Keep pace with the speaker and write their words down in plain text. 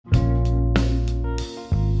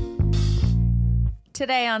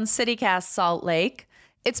Today on CityCast Salt Lake,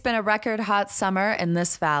 it's been a record hot summer in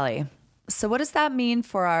this valley. So what does that mean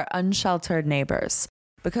for our unsheltered neighbors?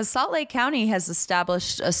 Because Salt Lake County has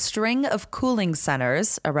established a string of cooling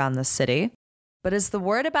centers around the city. But is the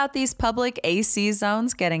word about these public AC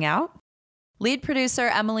zones getting out? Lead producer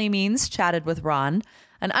Emily Means chatted with Ron,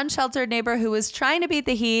 an unsheltered neighbor who was trying to beat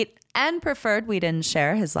the heat and preferred we didn't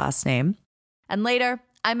share his last name. And later,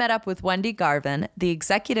 I met up with Wendy Garvin, the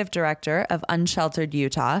executive director of Unsheltered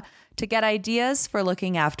Utah, to get ideas for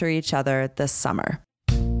looking after each other this summer.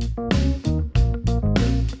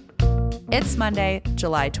 It's Monday,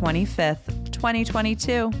 July 25th,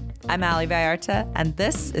 2022. I'm Ali Vallarta, and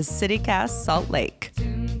this is CityCast Salt Lake.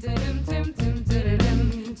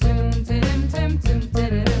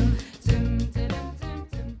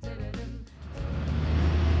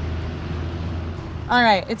 All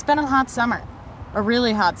right, it's been a hot summer, a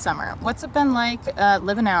really hot summer. What's it been like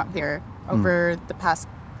living out here over the past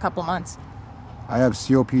couple months? I have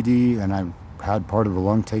COPD, and I've had part of the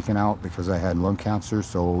lung taken out because I had lung cancer,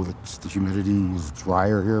 so the humidity is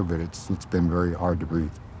drier here, but it's been very hard to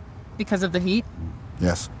breathe. Because of the heat?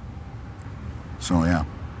 Yes. So yeah,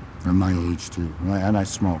 and my age too, and I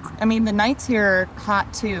smoke. I mean, the nights here are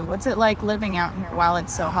hot too. What's it like living out here while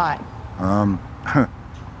it's so hot?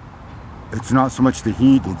 It's not so much the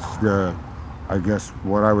heat, it's I guess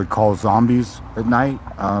what I would call zombies at night.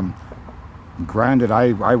 Granted,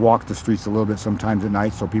 I walk the streets a little bit sometimes at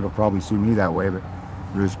night, so people probably see me that way, but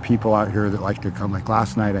there's people out here that like to come. Like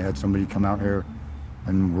last night, I had somebody come out here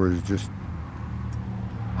and was just,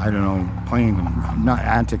 I don't know, playing not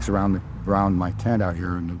antics around my tent out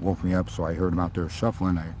here, and it woke me up, so I heard them out there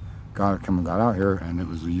shuffling. I got out here, and it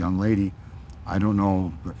was a young lady. I don't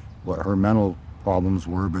know what her mental problems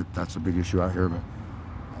were, but that's a big issue out here. But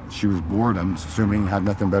she was bored, I'm assuming, had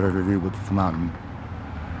nothing better to do but to come out, and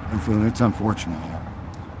it's unfortunate. Yeah.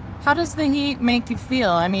 How does the heat make you feel?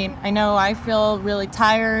 I mean, I know I feel really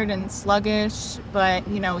tired and sluggish, but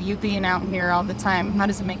you being out here all the time, how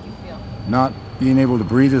does it make you feel? Not being able to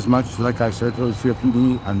breathe as much, like I said, to the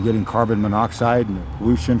COPD. I'm getting carbon monoxide and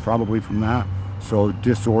pollution probably from that. So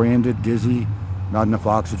disoriented, dizzy, not enough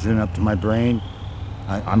oxygen up to my brain.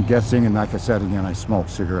 I'm guessing, and like I said again, I smoke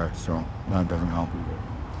cigarettes, so that doesn't help either.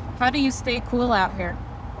 How do you stay cool out here?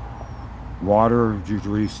 Water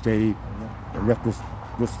usually stay. I got this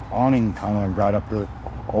awning kind of got up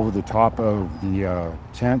over the top of the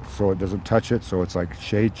tent, so it doesn't touch it, so it's like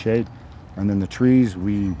shade. And then the trees,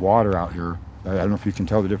 we water out here. I don't know if you can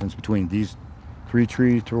tell the difference between these three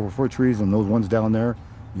or four trees and those ones down there.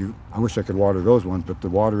 I wish I could water those ones, but the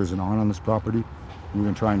water isn't on this property. We've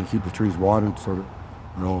been trying to keep the trees watered so that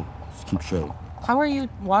they'll keep shade. How are you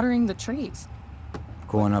watering the trees?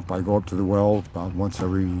 I go up to the well about once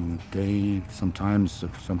every day, sometimes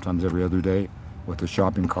every other day, with a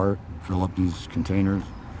shopping cart, fill up these containers,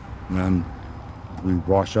 and then we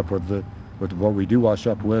wash up with what we do wash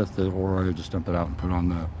up with, or I just dump it out and put it on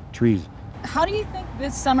the trees. How do you think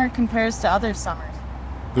this summer compares to other summers?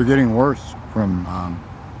 They're getting worse from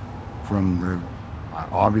the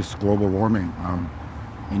obvious global warming.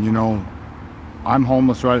 And I'm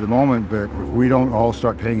homeless right at the moment, but if we don't all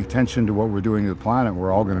start paying attention to what we're doing to the planet,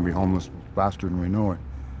 we're all going to be homeless faster than we know it.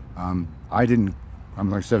 Like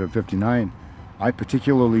I said, at 59, I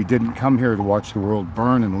particularly didn't come here to watch the world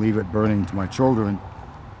burn and leave it burning to my children.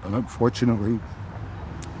 But unfortunately,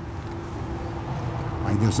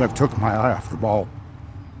 I guess I've took my eye off the ball.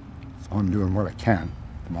 So I'm doing what I can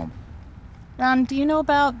at the moment. Do you know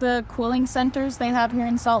about the cooling centers they have here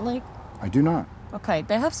in Salt Lake? I do not. Okay,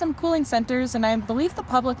 they have some cooling centers, and I believe the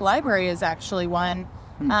public library is actually one.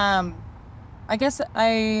 I guess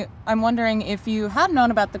I'm wondering, if you had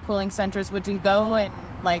known about the cooling centers, would you go and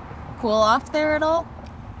cool off there at all?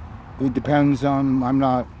 It depends on, I'm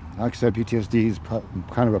not, like I said, PTSD is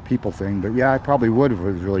kind of a people thing, but yeah, I probably would if it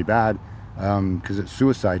was really bad, because it's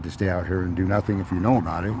suicide to stay out here and do nothing if you know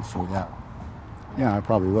about it, so yeah, I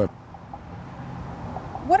probably would.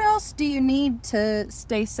 What else do you need to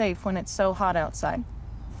stay safe when it's so hot outside?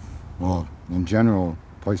 Well, in general,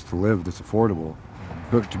 a place to live that's affordable.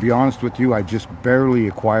 But to be honest with you, I just barely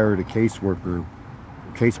acquired a case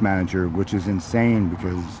manager, which is insane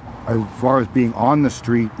because as far as being on the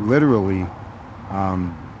street, literally, not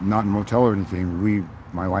in a motel or anything,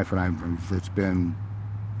 my wife and I, it's been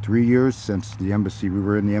 3 years since the embassy. We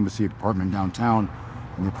were in the embassy apartment downtown,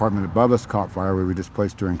 and the apartment above us caught fire. We were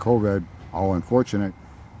displaced during COVID, all unfortunate.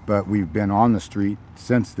 But we've been on the street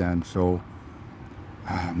since then, so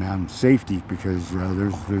safety, because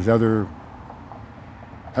there's other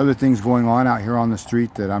things going on out here on the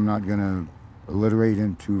street that I'm not going to alliterate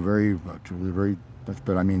into very much.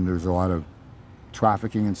 But I mean, there's a lot of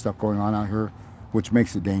trafficking and stuff going on out here, which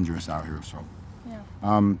makes it dangerous out here. So,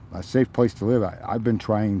 a safe place to live. I've been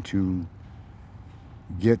trying to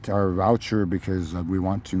get our voucher because we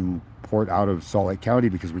want to port out of Salt Lake County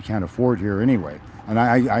because we can't afford here anyway. And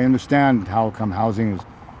I understand how come housing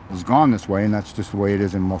is gone this way, and that's just the way it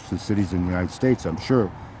is in most of the cities in the United States, I'm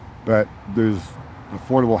sure. But there's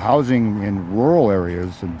affordable housing in rural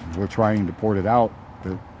areas, and we're trying to port it out.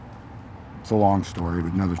 But it's a long story,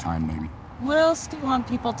 but another time maybe. What else do you want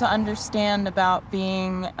people to understand about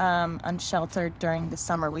being unsheltered during the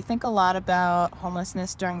summer? We think a lot about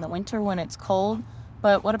homelessness during the winter when it's cold,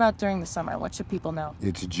 but what about during the summer? What should people know?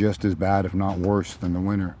 It's just as bad, if not worse, than the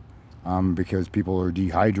winter, because people are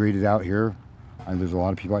dehydrated out here. And there's a lot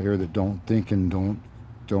of people out here that don't think and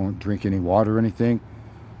don't drink any water or anything.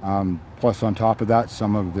 Plus, on top of that,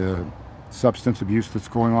 some of the substance abuse that's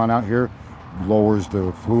going on out here lowers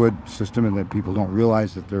the fluid system, and that people don't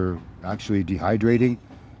realize that they're actually dehydrating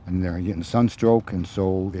and they're getting sunstroke, and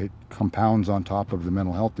so it compounds on top of the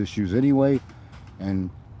mental health issues anyway. And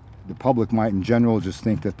the public might in general just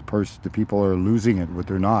think that the people are losing it, but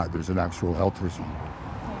they're not. There's an actual health issue.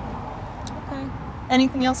 Okay.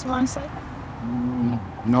 Anything else you want to say?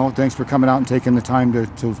 No, thanks for coming out and taking the time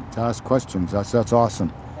to ask questions. That's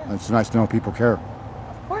awesome. Yeah. It's nice to know people care.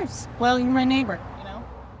 Of course. Well, you're my neighbor,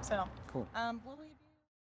 so. Cool.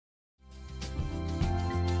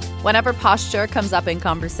 Whenever posture comes up in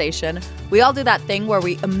conversation, we all do that thing where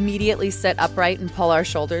we immediately sit upright and pull our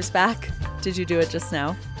shoulders back. Did you do it just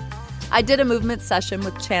now? I did a movement session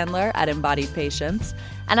with Chandler at Embodied Patience,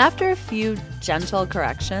 and after a few gentle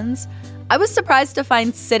corrections, I was surprised to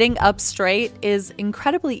find sitting up straight is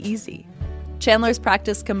incredibly easy. Chandler's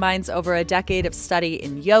practice combines over a decade of study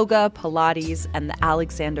in yoga, Pilates, and the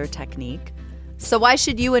Alexander technique. So why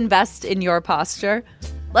should you invest in your posture?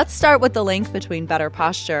 Let's start with the link between better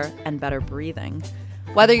posture and better breathing.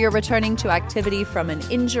 Whether you're returning to activity from an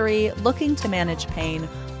injury, looking to manage pain,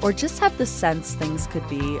 or just have the sense things could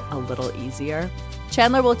be a little easier,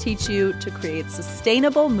 Chandler will teach you to create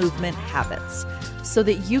sustainable movement habits so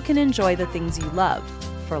that you can enjoy the things you love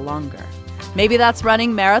for longer. Maybe that's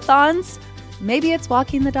running marathons. Maybe it's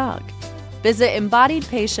walking the dog. Visit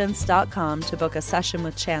embodiedpatience.com to book a session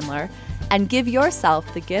with Chandler and give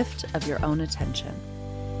yourself the gift of your own attention.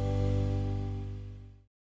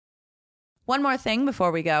 One more thing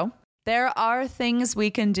before we go. There are things we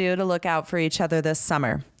can do to look out for each other this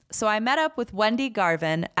summer. So I met up with Wendy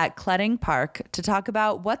Garvin at Cletting Park to talk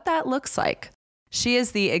about what that looks like. She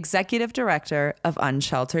is the executive director of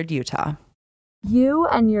Unsheltered Utah. You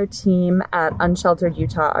and your team at Unsheltered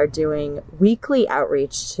Utah are doing weekly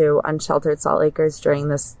outreach to unsheltered Salt Lakers during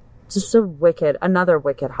this just another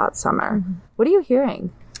wicked hot summer. Mm-hmm. What are you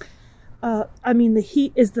hearing? The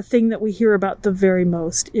heat is the thing that we hear about the very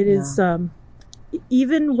most. It is,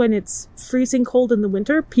 even when it's freezing cold in the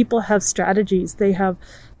winter, people have strategies. They have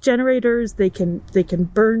generators, they can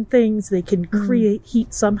burn things, they can create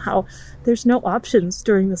heat somehow. There's no options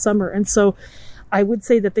during the summer. And so I would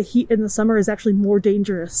say that the heat in the summer is actually more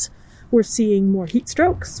dangerous. We're seeing more heat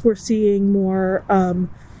strokes. We're seeing more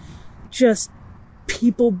just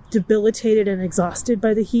people debilitated and exhausted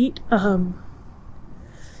by the heat.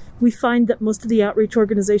 We find that most of the outreach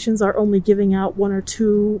organizations are only giving out 1 or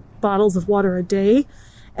 2 bottles of water a day.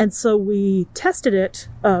 And so we tested it.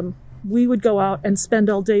 We would go out and spend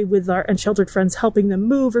all day with our unsheltered friends helping them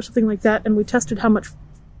move or something like that. And we tested how much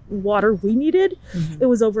water we needed. Mm-hmm. It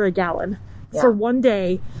was over a gallon for one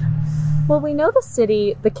day. Well, we know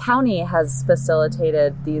the county has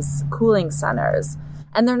facilitated these cooling centers,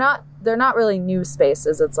 and they're not really new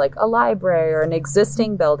spaces. It's like a library or an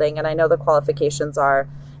existing building. And I know the qualifications are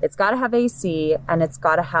it's got to have AC and it's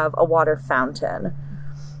got to have a water fountain.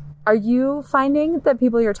 Are you finding that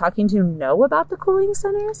people you're talking to know about the cooling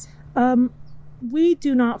centers? We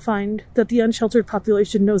do not find that the unsheltered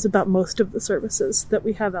population knows about most of the services that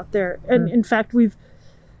we have out there. And in fact, we've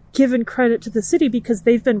given credit to the city because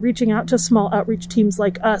they've been reaching out to small outreach teams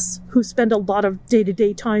like us who spend a lot of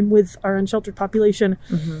day-to-day time with our unsheltered population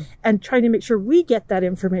and trying to make sure we get that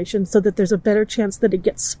information so that there's a better chance that it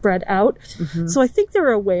gets spread out. So I think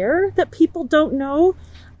they're aware that people don't know.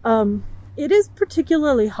 It is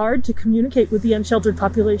particularly hard to communicate with the unsheltered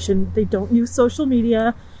population. They don't use social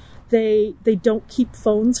media. They don't keep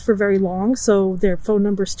phones for very long, so their phone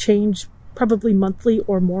numbers change probably monthly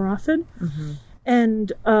or more often.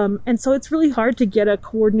 And so it's really hard to get a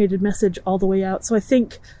coordinated message all the way out. So I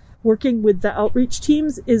think working with the outreach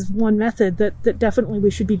teams is one method that definitely we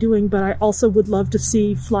should be doing. But I also would love to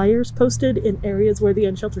see flyers posted in areas where the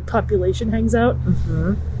unsheltered population hangs out.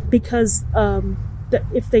 Because that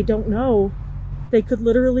if they don't know, they could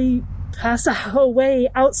literally pass away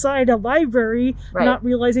outside a library, Right. not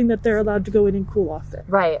realizing that they're allowed to go in and cool off there.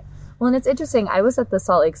 Right. Well, and it's interesting. I was at the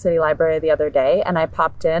Salt Lake City Library the other day, and I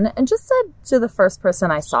popped in and just said to the first person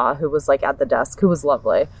I saw who was like at the desk, who was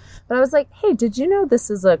lovely. But I was like, hey, did you know this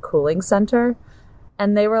is a cooling center?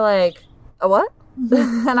 And they were like, a what?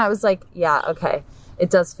 And I was like, yeah, okay. It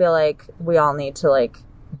does feel like we all need to like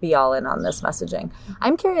be all in on this messaging.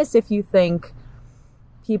 I'm curious if you think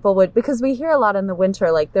people would, because we hear a lot in the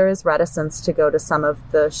winter, like there is reticence to go to some of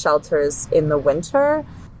the shelters in the winter.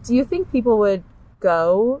 Do you think people would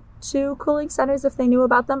go to cooling centers if they knew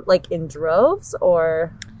about them, like in droves?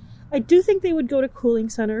 Or I do think they would go to cooling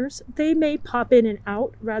centers. They may pop in and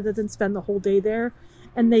out rather than spend the whole day there,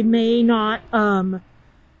 and they may not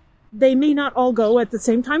all go at the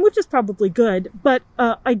same time, which is probably good. But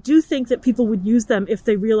I do think that people would use them if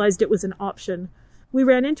they realized it was an option. We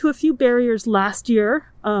ran into a few barriers last year.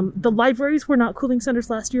 The libraries were not cooling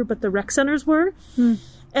centers last year, but the rec centers were.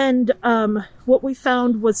 And what we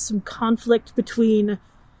found was some conflict between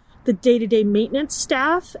the day-to-day maintenance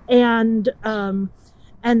staff and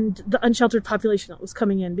the unsheltered population that was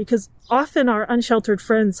coming in, because often our unsheltered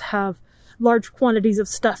friends have large quantities of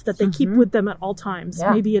stuff that they keep with them at all times,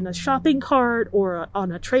 maybe in a shopping cart or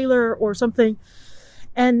on a trailer or something.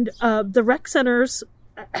 And the rec centers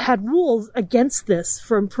had rules against this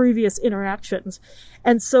from previous interactions.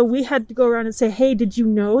 And so we had to go around and say, hey, did you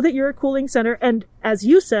know that you're a cooling center? And as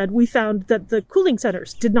you said, we found that the cooling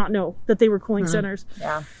centers did not know that they were cooling centers.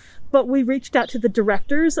 Yeah. But we reached out to the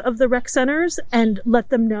directors of the rec centers and let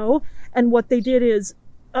them know. And what they did is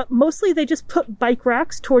mostly they just put bike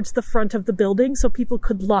racks towards the front of the building so people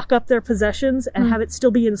could lock up their possessions and have it still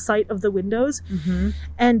be in sight of the windows.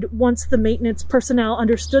 And once the maintenance personnel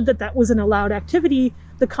understood that that was an allowed activity,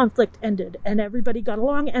 the conflict ended and everybody got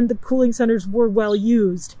along and the cooling centers were well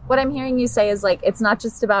used. What I'm hearing you say is like, it's not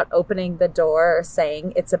just about opening the door or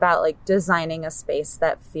saying, it's about like designing a space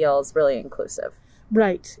that feels really inclusive.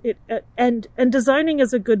 Right. And designing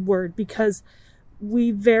is a good word, because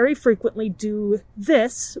we very frequently do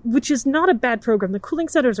this, which is not a bad program. The cooling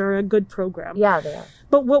centers are a good program. Yeah, they are.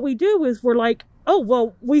 But what we do is we're like, oh,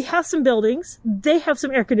 well, we have some buildings. They have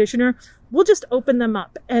some air conditioner. We'll just open them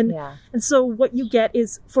up. And so what you get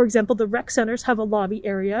is, for example, the rec centers have a lobby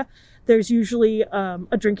area. There's usually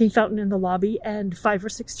a drinking fountain in the lobby and 5 or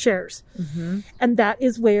 6 chairs. And that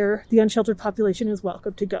is where the unsheltered population is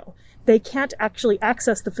welcome to go. They can't actually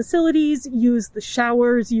access the facilities, use the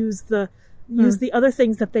showers, use the other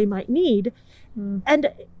things that they might need.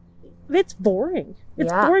 And it's boring.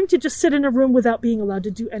 It's boring to just sit in a room without being allowed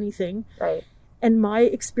to do anything. Right. And my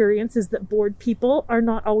experience is that bored people are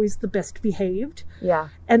not always the best behaved. Yeah.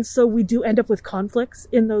 And so we do end up with conflicts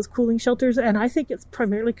in those cooling shelters. And I think it's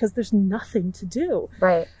primarily because there's nothing to do.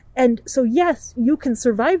 Right. And so, yes, you can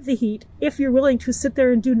survive the heat if you're willing to sit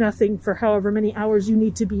there and do nothing for however many hours you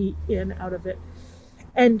need to be in out of it.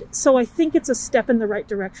 And so I think it's a step in the right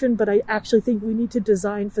direction, but I actually think we need to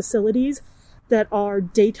design facilities that are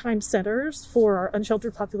daytime centers for our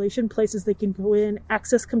unsheltered population, places they can go in,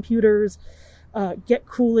 access computers, get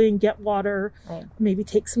cooling, get water, maybe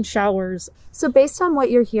take some showers. So based on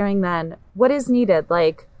what you're hearing then, what is needed?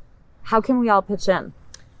 Like, how can we all pitch in?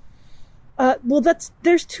 Well,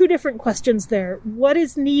 there's 2 different questions there. What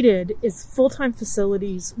is needed is full-time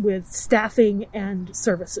facilities with staffing and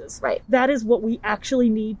services. Right. That is what we actually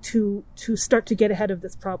need to start to get ahead of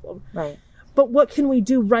this problem. Right. But what can we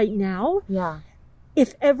do right now? Yeah.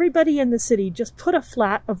 If everybody in the city just put a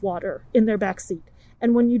flat of water in their back seat,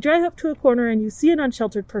 and when you drive up to a corner and you see an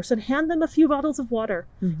unsheltered person, hand them a few bottles of water.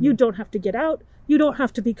 You don't have to get out. You don't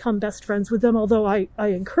have to become best friends with them, although I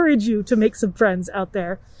encourage you to make some friends out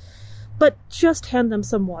there. But just hand them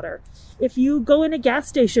some water. If you go in a gas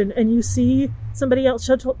station and you see somebody else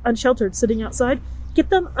unsheltered sitting outside, get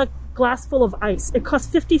them a glass full of ice. It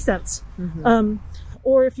costs 50 cents.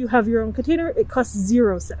 Or if you have your own container, it costs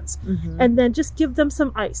 0 cents. And then just give them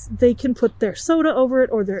some ice. They can put their soda over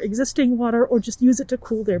it or their existing water or just use it to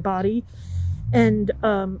cool their body. And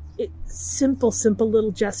simple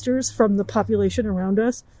little gestures from the population around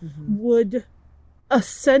us would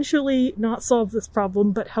essentially not solve this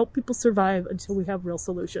problem, but help people survive until we have real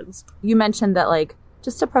solutions. You mentioned that like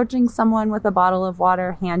just approaching someone with a bottle of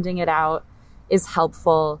water, handing it out is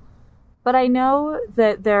helpful. But I know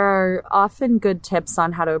that there are often good tips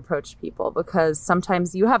on how to approach people, because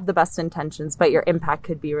sometimes you have the best intentions, but your impact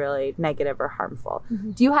could be really negative or harmful.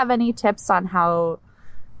 Do you have any tips on how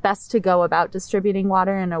best to go about distributing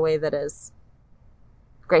water in a way that is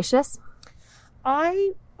gracious?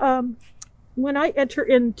 When I enter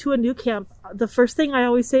into a new camp, the first thing I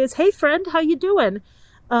always say is, hey, friend, how you doing?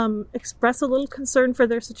 express a little concern for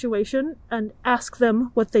their situation and ask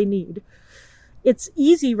them what they need. It's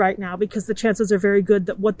easy right now because the chances are very good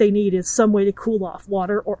that what they need is some way to cool off,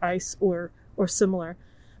 water or ice or similar.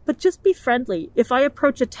 But just be friendly. If I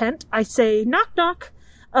approach a tent, I say, knock, knock.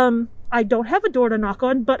 I don't have a door to knock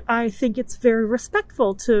on, but I think it's very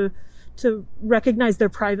respectful to recognize their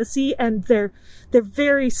privacy and their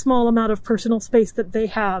very small amount of personal space that they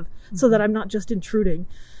have, so that I'm not just intruding.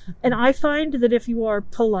 And I find that if you are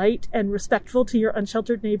polite and respectful to your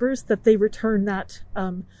unsheltered neighbors, that they return that,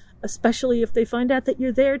 especially if they find out that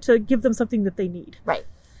you're there to give them something that they need. Right.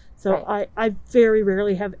 So right. I very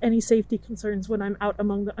rarely have any safety concerns when I'm out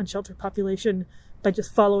among the unsheltered population by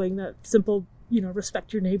just following the simple,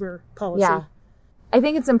 respect your neighbor policy. Yeah. I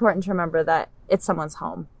think it's important to remember that it's someone's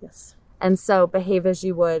home. Yes. And so behave as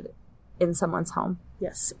you would in someone's home.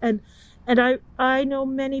 Yes. And I know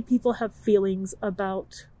many people have feelings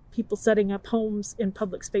about people setting up homes in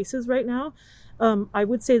public spaces right now. I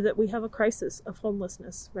would say that we have a crisis of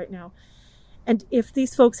homelessness right now. And if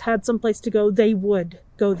these folks had someplace to go, they would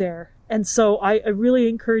go there. And so I really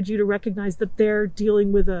encourage you to recognize that they're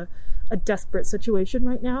dealing with a desperate situation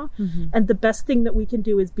right now. Mm-hmm. And the best thing that we can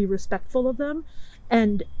do is be respectful of them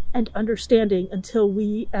and understanding until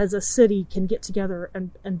we as a city can get together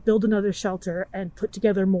and build another shelter and put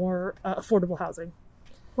together more affordable housing.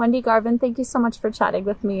 Wendy Garvin, thank you so much for chatting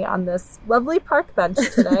with me on this lovely park bench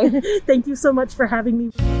today. Thank you so much for having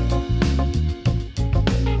me.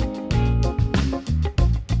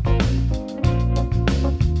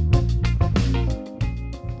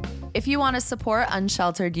 If you want to support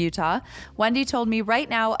Unsheltered Utah, Wendy told me right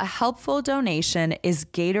now a helpful donation is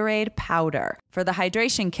Gatorade powder for the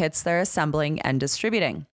hydration kits they're assembling and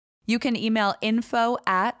distributing. You can email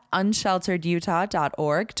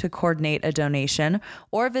info@unshelteredutah.org to coordinate a donation,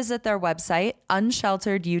 or visit their website,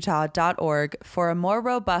 unshelteredutah.org, for a more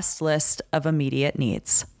robust list of immediate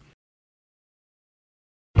needs.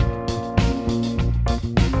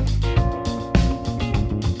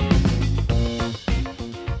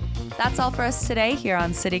 That's all for us today here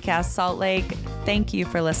on CityCast Salt Lake. Thank you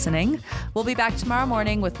for listening. We'll be back tomorrow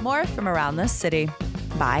morning with more from around the city.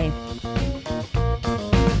 Bye.